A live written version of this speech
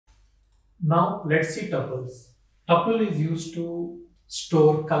Now let's see tuples. Tuple is used to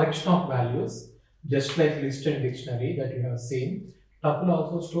store collection of values, just like list and dictionary that you have seen. Tuple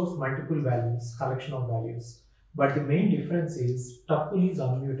also stores multiple values, collection of values. But the main difference is tuple is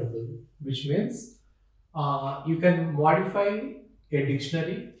immutable, which means you can modify a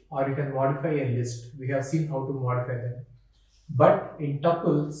dictionary or you can modify a list. We have seen how to modify them. But in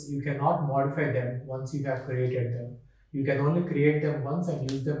tuples, you cannot modify them once you have created them. You can only create them once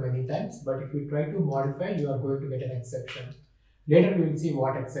and use them many times. But if you try to modify, you are going to get an exception. Later we will see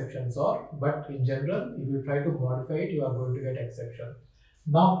what exceptions are. But in general, if you try to modify it, you are going to get exception.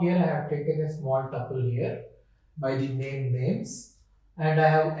 Now here I have taken a small tuple here by the name names, and I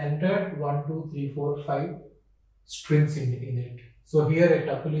have entered 1, 2, 3, 4, 5 strings in it. So here a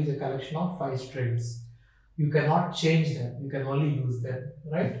tuple is a collection of 5 strings. You cannot change them, you can only use them,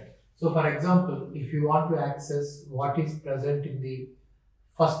 right? So for example, if you want to access what is present in the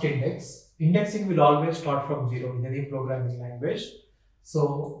first index, indexing will always start from 0 in any programming language.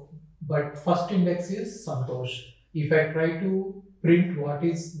 So, but first index is Santosh. If I try to print what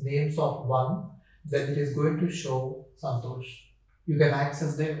is names of 1, then it is going to show Santosh. You can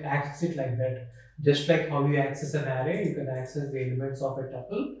access it like that. Just like how you access an array, you can access the elements of a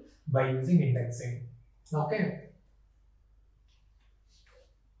tuple by using indexing. Okay.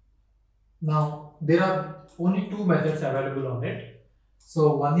 Now there are only two methods available on it.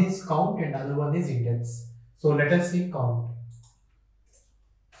 So one is count and other one is index. So let us see count.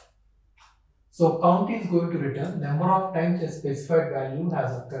 So count is going to return number of times a specified value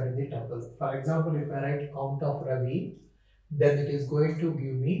has occurred in the tuple. For example, if I write count of Ravi, then it is going to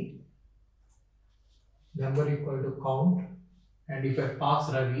give me number equal to count, and if I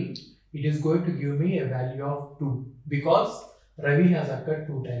pass Ravi, it is going to give me a value of 2 because Ravi has occurred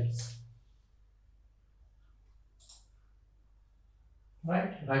 2 times.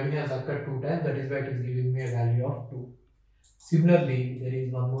 Right? Ravi has occurred 2 times, that is why it is giving me a value of 2. Similarly, there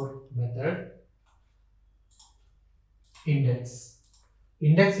is one more method, index.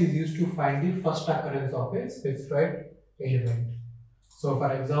 Index is used to find the first occurrence of a specified element. So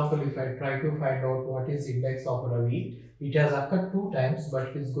for example, if I try to find out what is index of Ravi, it has occurred 2 times, but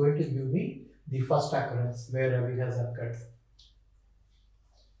it is going to give me the first occurrence where Ravi has occurred.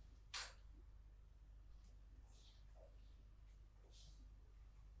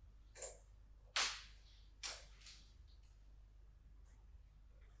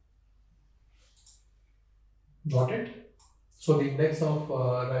 Got it? So the index of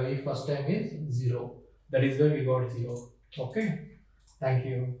Ravi first time is 0. That is why we got 0. Okay. Thank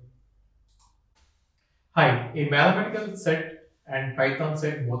you. Hi, a mathematical set and Python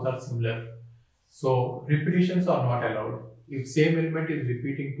set both are similar. So repetitions are not allowed. If same element is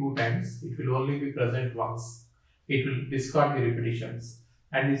repeating 2 times, it will only be present once. It will discard the repetitions.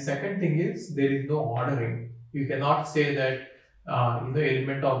 And the second thing is there is no ordering. You cannot say that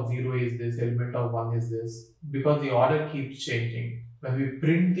element of 0 is this, element of 1 is this, because the order keeps changing. When we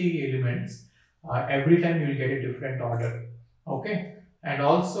print the elements, every time you will get a different order. Okay. And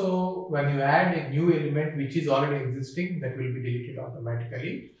also when you add a new element which is already existing, that will be deleted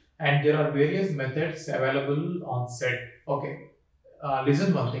automatically. And there are various methods available on set. Okay,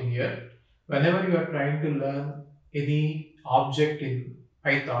 listen one thing here. Whenever you are trying to learn any object in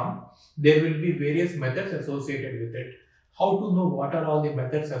Python, there will be various methods associated with it. How to know what are all the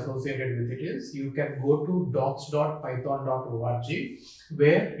methods associated with it is, you can go to docs.python.org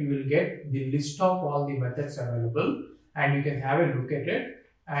where you will get the list of all the methods available, and you can have a look at it,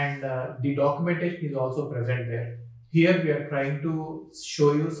 and the documentation is also present there. Here we are trying to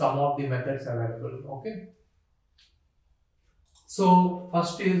show you some of the methods available. Okay. So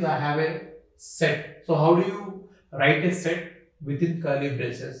first is I have a set. So how do you write a set within curly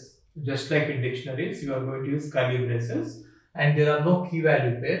braces? Just like in dictionaries, you are going to use curly braces, and there are no key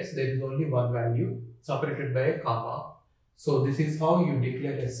value pairs. There is only one value separated by a comma. So this is how you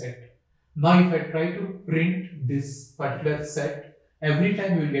declare a set. Now if I try to print this particular set, every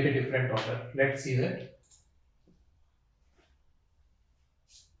time you will get a different order. Let's see that.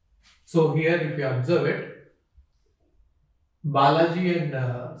 So here if you observe it, Balaji and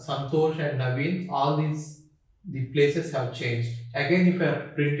Santosh and Naveen, all the places have changed. Again if I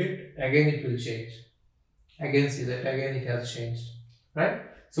print it, again it will change. Again see that, again it has changed. Right?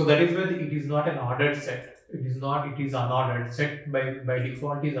 So that is why it is not an ordered set. It is not, it is unordered. Set by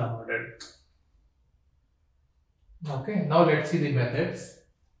default is unordered. Okay, now let's see the methods.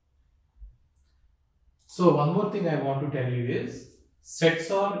 So one more thing I want to tell you is, sets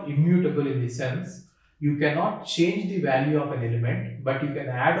are immutable in the sense you cannot change the value of an element, but you can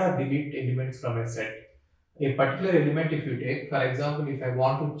add or delete elements from a set. A particular element if you take, for example, if I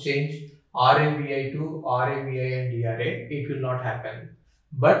want to change RAVI to RAVI and DRA, it will not happen.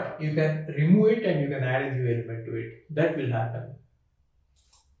 But you can remove it and you can add a new element to it. That will happen.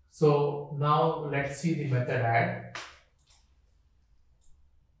 So now let's see the method add.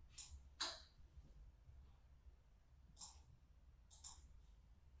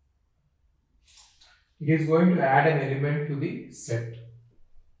 It is going to add an element to the set.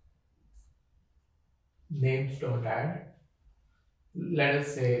 Names.add. Let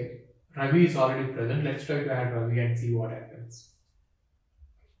us say Ravi is already present. Let's try to add Ravi and see what happens.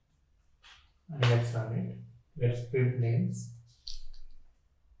 And let's run it. Let's print names.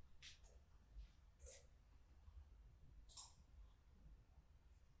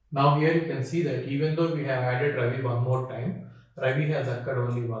 Now here you can see that even though we have added Ravi one more time, Ravi has occurred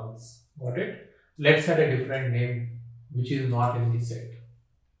only once. Got it? Let's add a different name which is not in the set.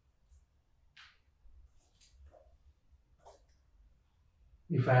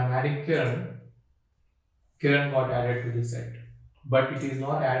 If I am adding Kiran, Kiran got added to the set, but it is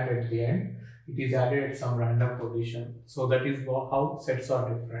not added at the end. It is added at some random position. So that is how sets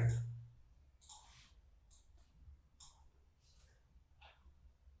are different.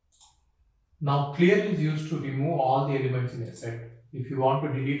 Now clear is used to remove all the elements in a set. If you want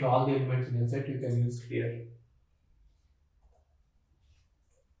to delete all the elements in a set, you can use clear.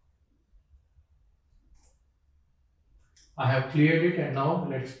 I have cleared it and now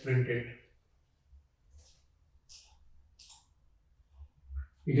let's print it.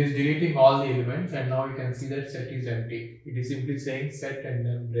 It is deleting all the elements and now you can see that set is empty. It is simply saying set and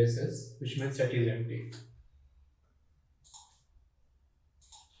then braces, which means set is empty.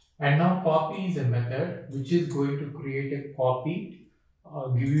 And now copy is a method which is going to create a copy,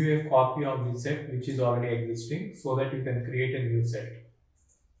 give you a copy of the set which is already existing so that you can create a new set.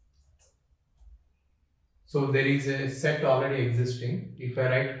 So there is a set already existing. If I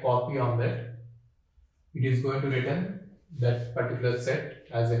write copy on that, it is going to return that particular set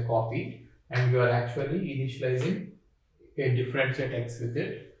as a copy and you are actually initializing a different set X with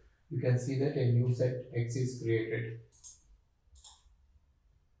it. You can see that a new set X is created.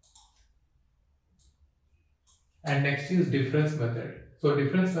 And next is difference method. So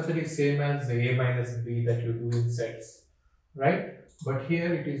difference method is same as the A minus B that you do in sets, right? But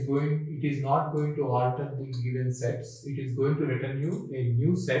here it is not going to alter the given sets. It is going to return you a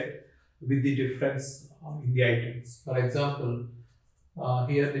new set with the difference in the items. For example,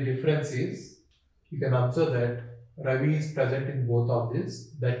 here the difference is, you can observe that Ravi is present in both of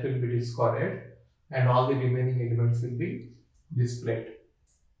these. That will be discarded and all the remaining elements will be displayed.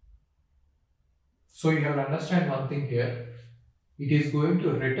 So you have to understand one thing here. It is going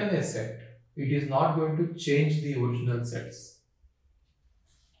to return a set. It is not going to change the original sets.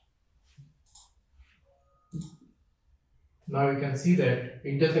 Now you can see that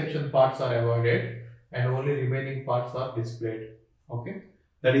intersection parts are avoided and only remaining parts are displayed. Okay,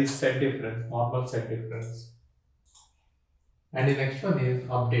 that is set difference, normal set difference. And the next one is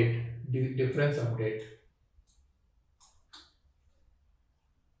update, difference update.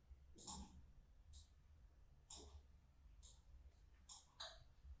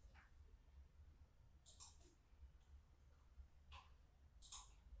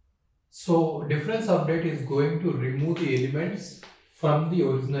 So difference update is going to remove the elements from the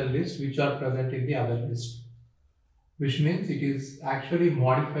original list which are present in the other list, which means it is actually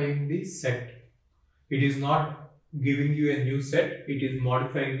modifying the set. It is not giving you a new set, it is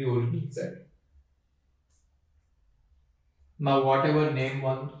modifying the original set. Now whatever name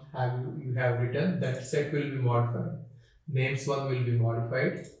one you have written, that set will be modified. Names one will be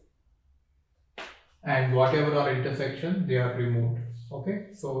modified and whatever are intersection, they are removed. Okay,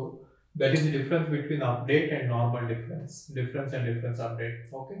 so that is the difference between update and normal difference. Difference and difference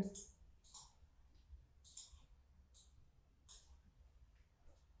update. Okay.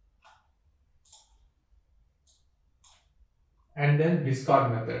 And then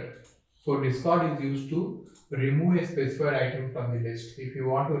discard method. So discard is used to remove a specified item from the list. If you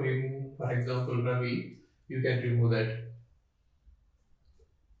want to remove, for example, Ravi, you can remove that.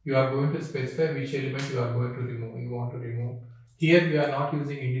 You are going to specify which element you are going to remove. You want to remove. Here we are not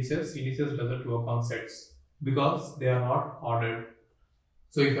using indices. Indices doesn't work on sets because they are not ordered.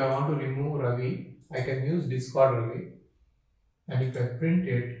 So if I want to remove Ravi, I can use discard Ravi, and if I print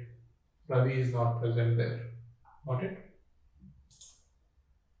it, Ravi is not present there. Got it?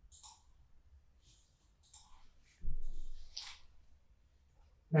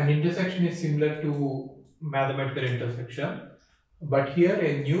 An intersection is similar to mathematical intersection, but here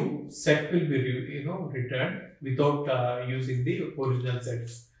a new set will be returned without using the original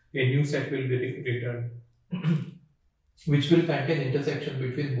sets. A new set will be returned. which will contain intersection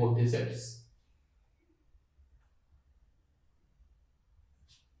between both the sets.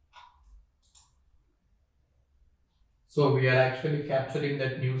 So we are actually capturing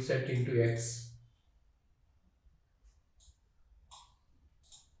that new set into X.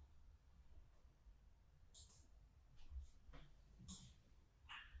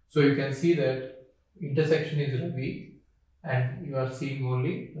 So you can see that intersection is Ravi and you are seeing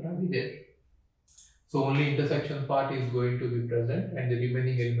only Ravi there. So only intersection part is going to be present and the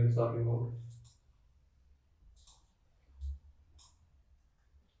remaining elements are removed.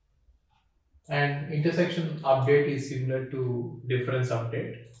 And intersection update is similar to difference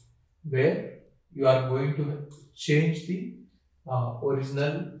update, where you are going to change the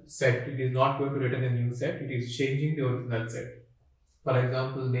original set. It is not going to return a new set, it is changing the original set. For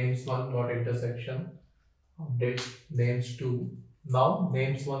example, names1 dot intersection update names2. Now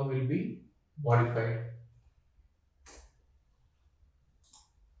names1 will be modified.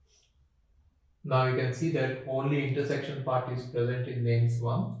 Now you can see that only intersection part is present in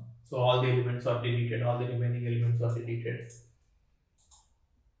names1. So all the elements are deleted, all the remaining elements are deleted.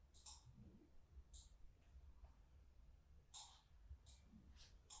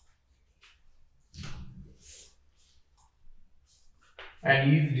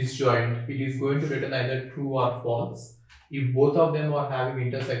 And is disjoint, it is going to return either true or false. If both of them are having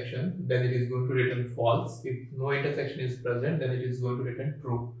intersection, then it is going to return false. If no intersection is present, then it is going to return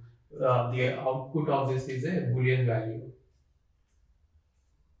true. The output of this is a Boolean value.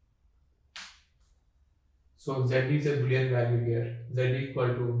 So Z is a Boolean value here. Z equal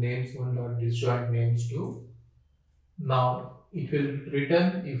to names1 dot disjoint names2. Now it will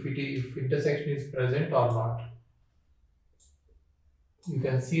return if intersection is present or not. You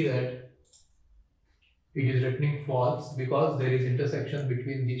can see that it is returning false because there is intersection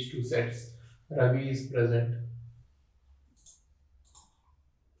between these two sets. Ravi is present.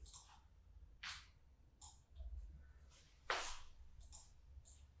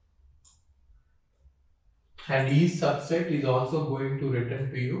 And each subset is also going to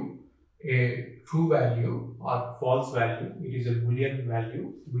return to you a true value or false value. It is a Boolean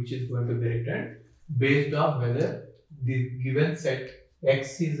value which is going to be returned based on whether the given set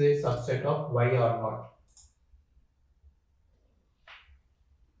X is a subset of Y or not.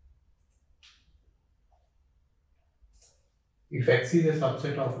 If X is a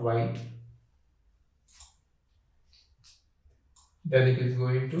subset of Y, then it is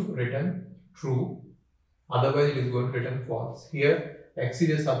going to return true. Otherwise, it is going to return false. Here, X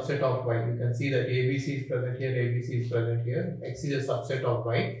is a subset of Y. You can see that ABC is present here, ABC is present here. X is a subset of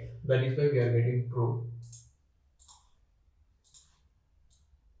Y. That is why we are getting true.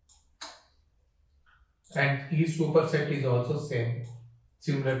 And each superset is also same,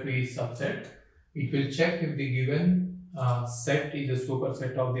 similar to each subset. It will check if the given set is a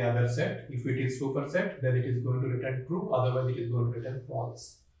superset of the other set. If it is superset, then it is going to return true, otherwise it is going to return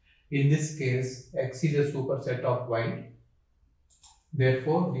false. In this case, X is a superset of Y,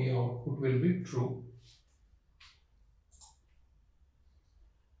 therefore the output will be true.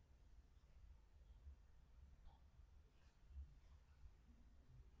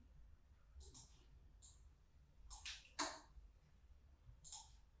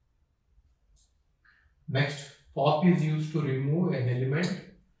 Next, pop is used to remove an element,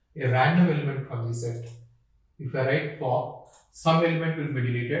 a random element from the set. If I write pop, some element will be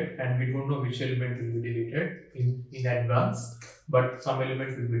deleted and we don't know which element will be deleted in advance, but some element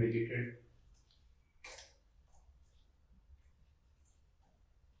will be deleted.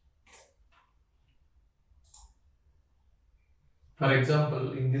 For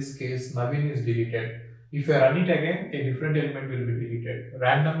example, in this case, Naveen is deleted. If I run it again, a different element will be deleted.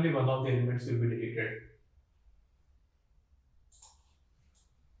 Randomly, one of the elements will be deleted.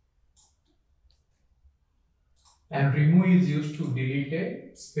 And remove is used to delete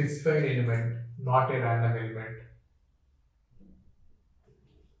a specified element, not a random element.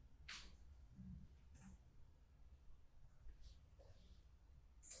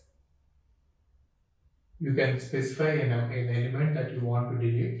 You can specify an element that you want to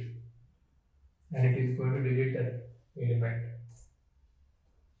delete, and it is going to delete that element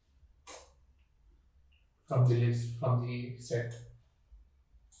from the list, from the set.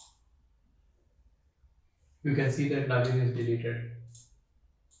 You can see that nothing is deleted.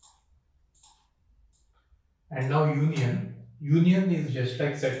 And now union. Union is just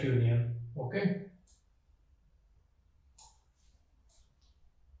like set union. Okay.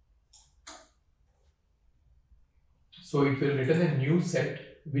 So it will return a new set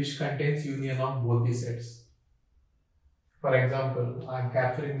which contains union of both the sets. For example, I am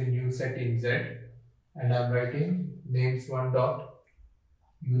capturing the new set in Z and I am writing names 1 dot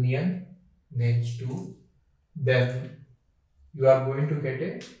union names 2, then you are going to get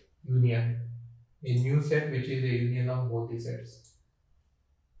a union, a new set which is a union of both the sets.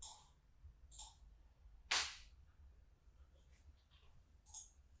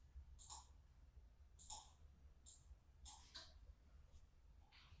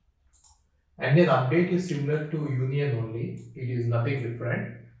 And then update is similar to union only, it is nothing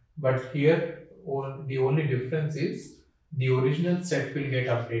different. But here the only difference is the original set will get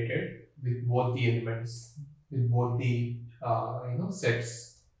updated with both the elements, with both the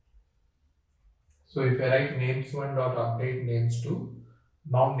sets. So if I write names1 dot update names2,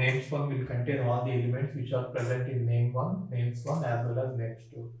 now names1 will contain all the elements which are present in names1 as well as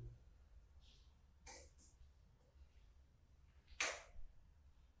names2.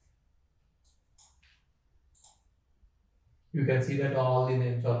 You can see that all the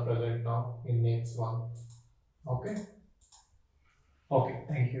names are present now in names1. Okay. Okay,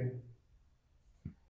 thank you.